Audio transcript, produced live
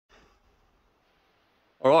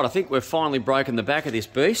All right, I think we've finally broken the back of this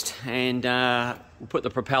beast, and we'll put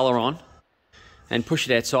the propeller on and push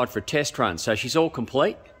it outside for a test run. So she's all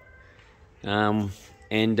complete, and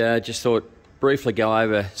just thought briefly go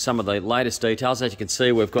over some of the latest details. As you can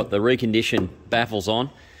see, we've got the reconditioned baffles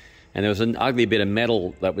on, and there was an ugly bit of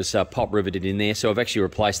metal that was pop riveted in there, so I've actually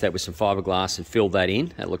replaced that with some fiberglass and filled that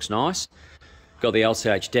in. That looks nice. Got the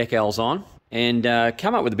LCH decals on, and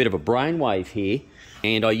come up with a bit of a brainwave here.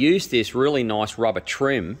 And I used this really nice rubber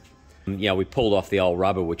trim. We pulled off the old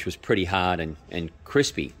rubber, which was pretty hard and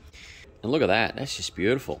crispy. And look at that, that's just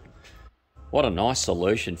beautiful. What a nice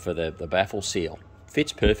solution for the baffle seal.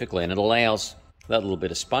 Fits perfectly, and it allows that little bit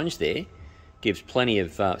of sponge there, gives plenty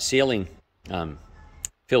of sealing,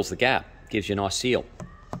 fills the gap, gives you a nice seal.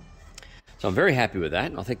 So I'm very happy with that,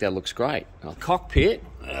 and I think that looks great. Our cockpit,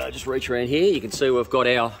 just reach around here, you can see we've got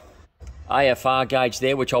our AFR gauge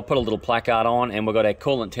there, which I'll put a little placard on, and we've got our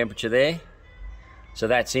coolant temperature there. So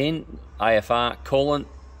that's in, AFR, coolant,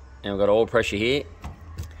 and we've got oil pressure here.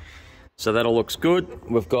 So that all looks good.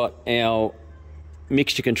 We've got our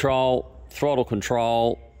mixture control, throttle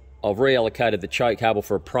control. I've reallocated the choke cable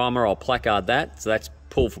for a primer. I'll placard that, so that's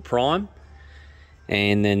pull for prime.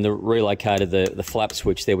 And then relocated the flap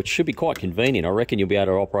switch there, which should be quite convenient. I reckon you'll be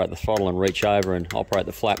able to operate the throttle and reach over and operate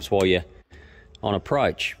the flaps while you're on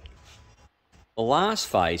approach. The last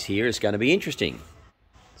phase here is going to be interesting.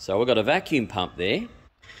 So we've got a vacuum pump there.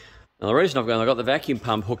 Now the reason I've got the vacuum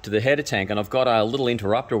pump hooked to the header tank, and I've got a little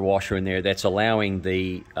interrupter washer in there that's allowing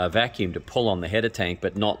the vacuum to pull on the header tank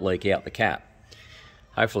but not leak out the cap.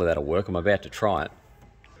 Hopefully that'll work. I'm about to try it.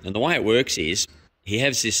 And the way it works is, he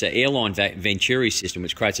has this airline Venturi system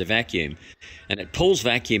which creates a vacuum, and it pulls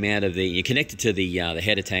vacuum out of you connect it to the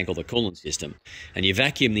header tank or the coolant system, and you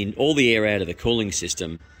vacuum all the air out of the cooling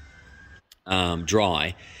system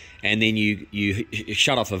dry, and then you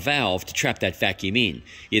shut off a valve to trap that vacuum in.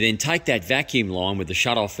 You then take that vacuum line with the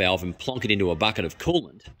shut-off valve and plonk it into a bucket of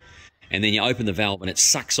coolant, and then you open the valve and it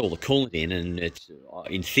sucks all the coolant in, and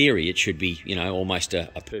in theory it should be almost a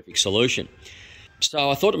perfect solution.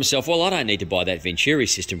 So I thought to myself, well, I don't need to buy that Venturi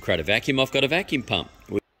system, create a vacuum. I've got a vacuum pump.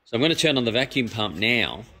 So I'm going to turn on the vacuum pump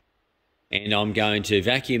now, and I'm going to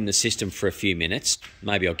vacuum the system for a few minutes.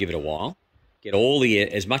 Maybe I'll give it a while. Get all the air,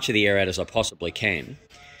 as much of the air out as I possibly can.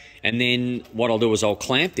 And then what I'll do is I'll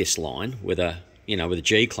clamp this line with a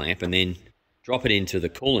G clamp, and then drop it into the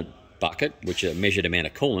coolant bucket, which is a measured amount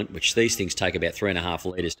of coolant, which these things take about 3.5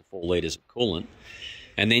 litres to 4 litres of coolant,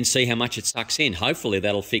 and then see how much it sucks in. Hopefully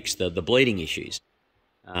that'll fix the bleeding issues.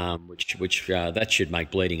 That should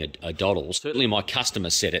make bleeding a doddle. Certainly my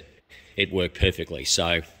customer said it worked perfectly,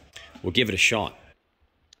 so we'll give it a shot.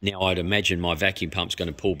 Now I'd imagine my vacuum pump's going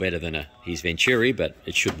to pull better than his Venturi, but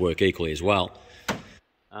it should work equally as well.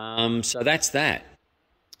 So that's that.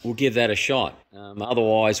 We'll give that a shot.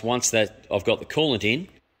 Otherwise, once I've got the coolant in,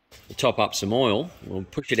 we'll top up some oil, we'll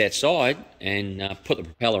push it outside and put the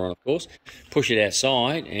propeller on, of course, push it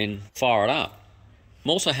outside and fire it up. I'm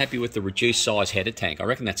also happy with the reduced size header tank. I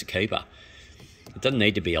reckon that's a keeper. It doesn't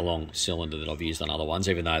need to be a long cylinder that I've used on other ones,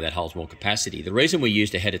 even though that holds more capacity. The reason we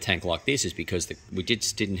used a header tank like this is because we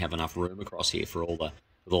just didn't have enough room across here for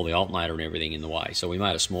with all the alternator and everything in the way. So we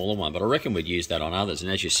made a smaller one, but I reckon we'd use that on others.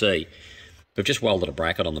 And as you see, we've just welded a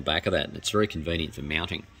bracket on the back of that, and it's very convenient for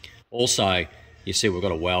mounting. Also, you see we've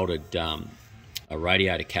got a welded a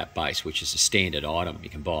radiator cap base, which is a standard item you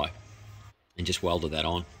can buy, and just welded that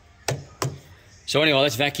on. So anyway,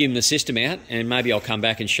 let's vacuum the system out, and maybe I'll come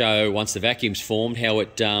back and show, once the vacuum's formed, how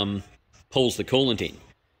it pulls the coolant in.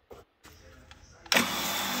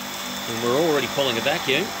 And we're already pulling a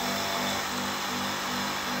vacuum.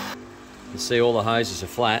 You see all the hoses are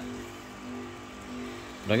flat.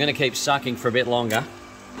 But I'm going to keep sucking for a bit longer.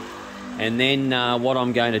 And then what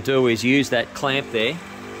I'm going to do is use that clamp there.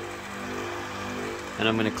 And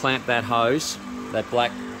I'm going to clamp that hose, that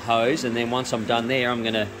black hose, and then once I'm done there, I'm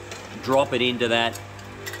going to drop it into that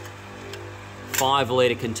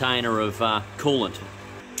 5-litre container of coolant.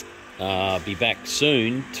 Be back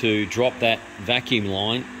soon to drop that vacuum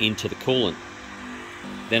line into the coolant.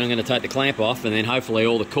 Then I'm going to take the clamp off, and then hopefully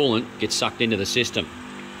all the coolant gets sucked into the system.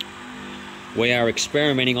 We are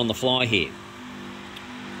experimenting on the fly here.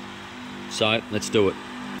 So let's do it.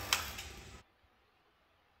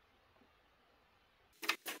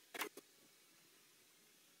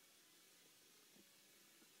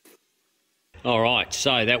 Alright,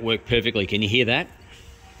 so that worked perfectly. Can you hear that?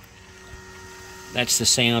 That's the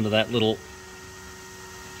sound of that little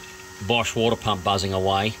Bosch water pump buzzing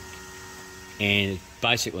away, and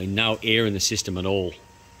basically no air in the system at all.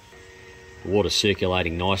 Water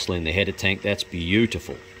circulating nicely in the header tank. That's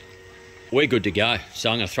beautiful. We're good to go.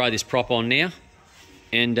 So I'm going to throw this prop on now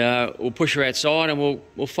and we'll push her outside and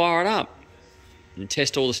we'll fire it up and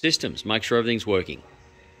test all the systems, make sure everything's working.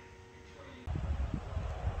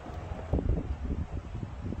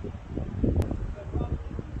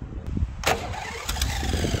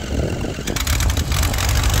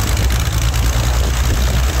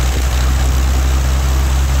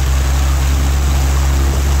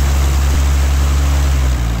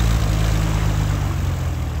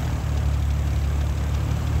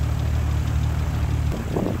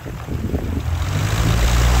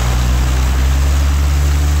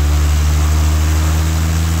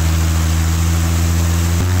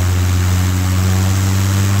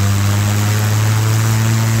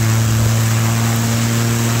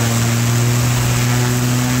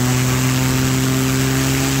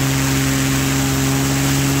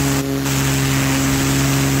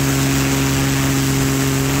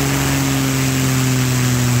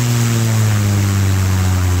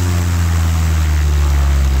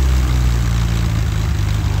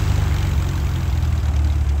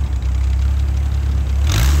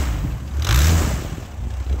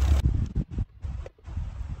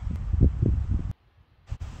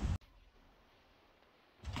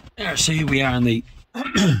 So here we are in the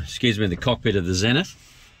excuse me, the cockpit of the Zenith.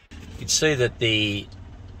 You can see that the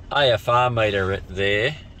AFR meter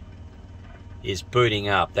there is booting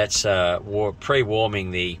up. That's pre-warming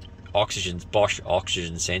the Bosch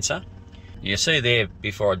oxygen sensor. You see there,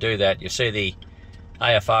 before I do that, you see the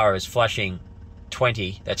AFR is flashing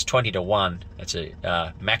 20. That's 20 to 1. That's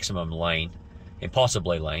a maximum lean,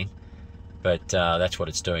 impossibly lean, but that's what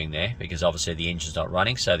it's doing there, because obviously the engine's not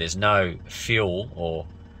running, so there's no fuel or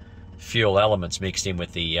fuel elements mixed in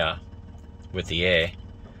with the air,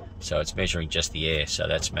 so it's measuring just the air, so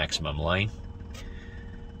that's maximum lean.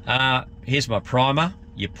 Here's my primer.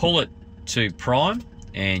 You pull it to prime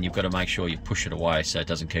and you've got to make sure you push it away so it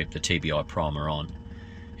doesn't keep the TBI primer on.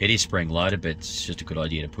 It is spring loaded, but it's just a good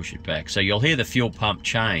idea to push it back. So you'll hear the fuel pump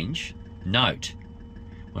change note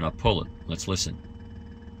when I pull it. Let's listen.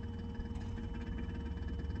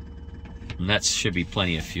 And that should be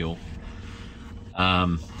plenty of fuel.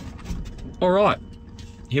 All right,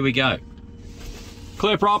 here we go.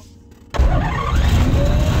 Clear prop.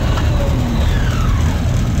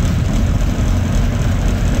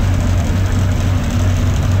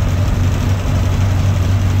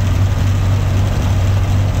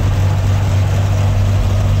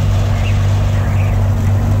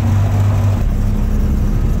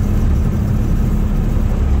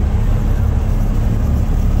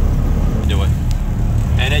 Do it.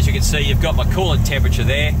 And as you can see, you've got my coolant temperature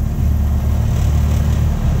there.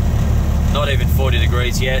 Not even 40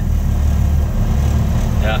 degrees yet.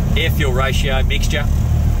 Air-fuel ratio mixture.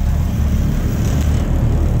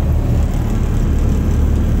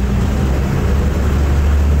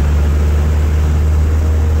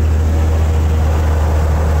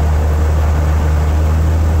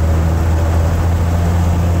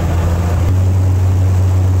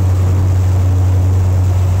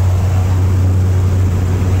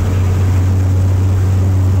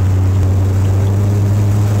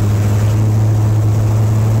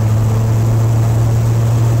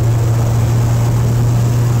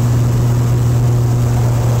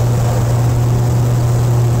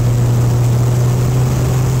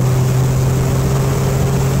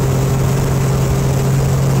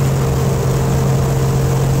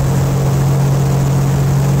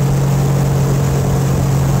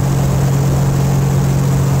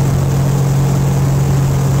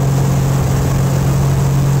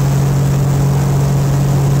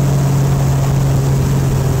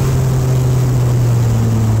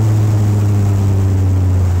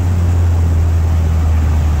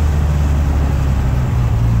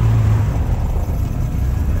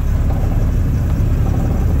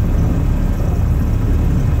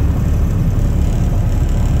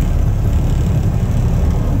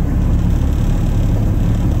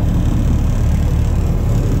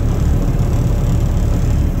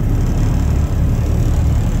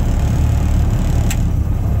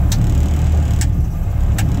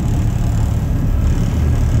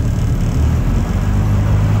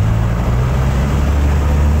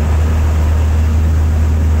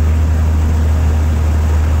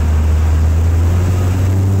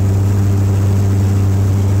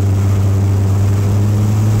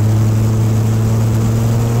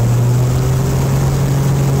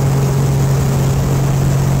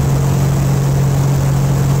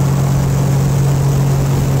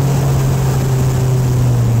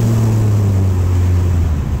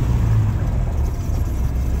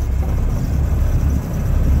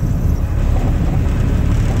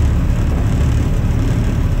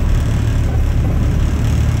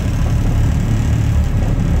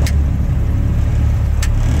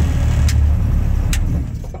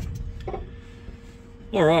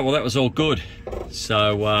 All right, well that was all good.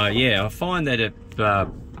 So yeah, I find that it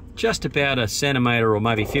just about a centimetre or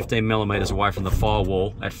maybe 15 millimetres away from the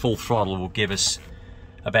firewall at full throttle will give us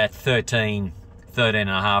about 13 and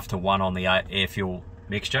a half to 1 on the air fuel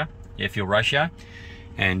mixture, air fuel ratio,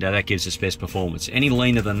 and that gives us best performance. Any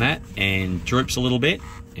leaner than that and droops a little bit,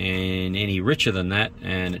 and any richer than that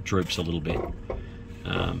and it droops a little bit.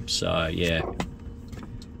 So yeah,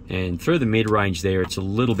 and through the mid-range there it's a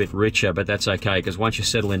little bit richer, but that's okay because once you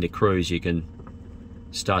settle into cruise you can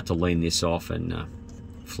start to lean this off and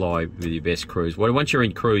fly with your best cruise. Well, once you're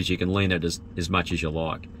in cruise you can lean it as much as you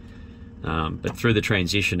like, but through the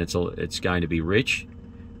transition it's going to be rich,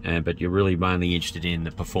 but you're really mainly interested in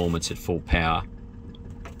the performance at full power.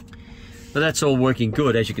 But that's all working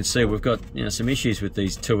good. As you can see, we've got some issues with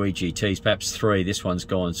these two EGTs, perhaps three. This one's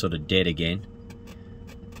gone sort of dead again,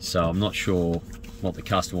 so I'm not sure what the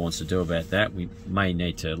customer wants to do about that. We may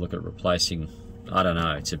need to look at replacing. I don't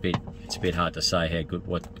know. It's a bit hard to say how good,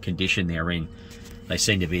 what condition they're in. They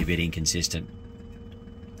seem to be a bit inconsistent.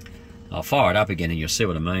 I'll fire it up again and you'll see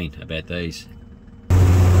what I mean about these.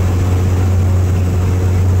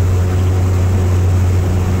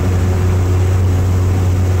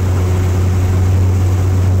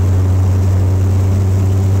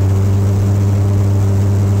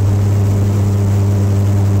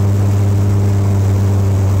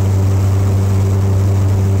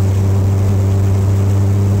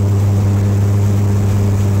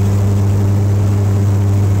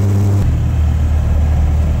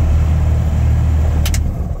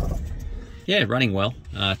 Yeah, running well.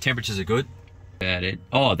 Temperatures are good. About it.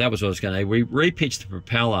 Oh, that was what I was going to say. We repitched the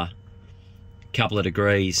propeller a couple of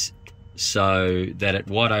degrees so that at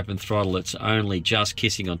wide open throttle it's only just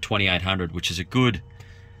kissing on 2800, which is a good,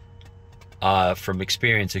 from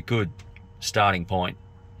experience, a good starting point.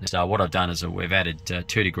 So what I've done is we've added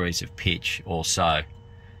 2 degrees of pitch or so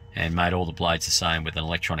and made all the blades the same with an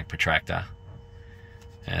electronic protractor.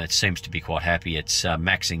 It seems to be quite happy. It's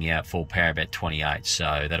maxing out full power about 28,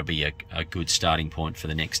 so that'll be a good starting point for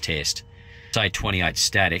the next test. Say 28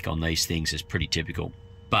 static on these things is pretty typical,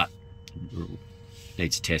 but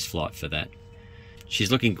needs a test flight for that.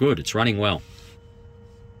 She's looking good. It's running well.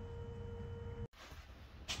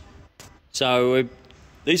 So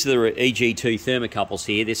these are the EG2 thermocouples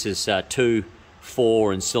here. This is 2,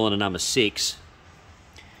 4 and cylinder number 6.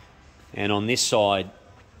 And on this side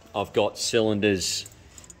I've got cylinders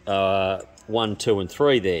 1, 2 and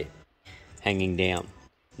 3 there hanging down.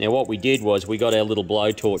 Now what we did was we got our little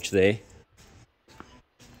blowtorch there,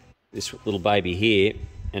 this little baby here,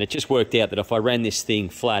 and it just worked out that if I ran this thing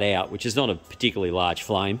flat out, which is not a particularly large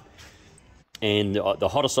flame, and the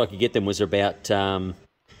hottest I could get them was about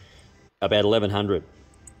 1100,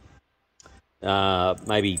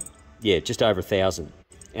 maybe, yeah, just over 1000,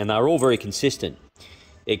 and they were all very consistent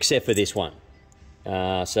except for this one.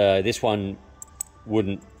 So this one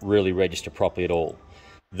wouldn't really register properly at all.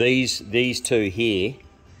 These two here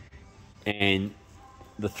and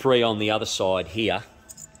the 3 on the other side here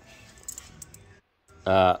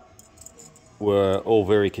were all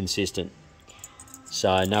very consistent.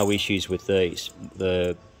 So no issues with these.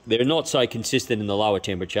 They're not so consistent in the lower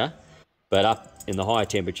temperature, but up in the higher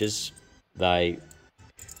temperatures they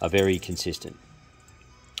are very consistent.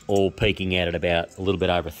 All peaking out at about a little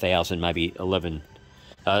bit over 1000, maybe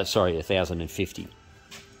 1050.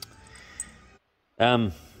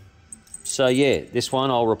 So yeah, this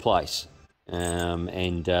one I'll replace,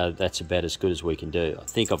 and that's about as good as we can do. I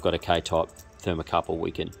think I've got a K-type thermocouple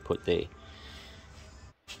we can put there.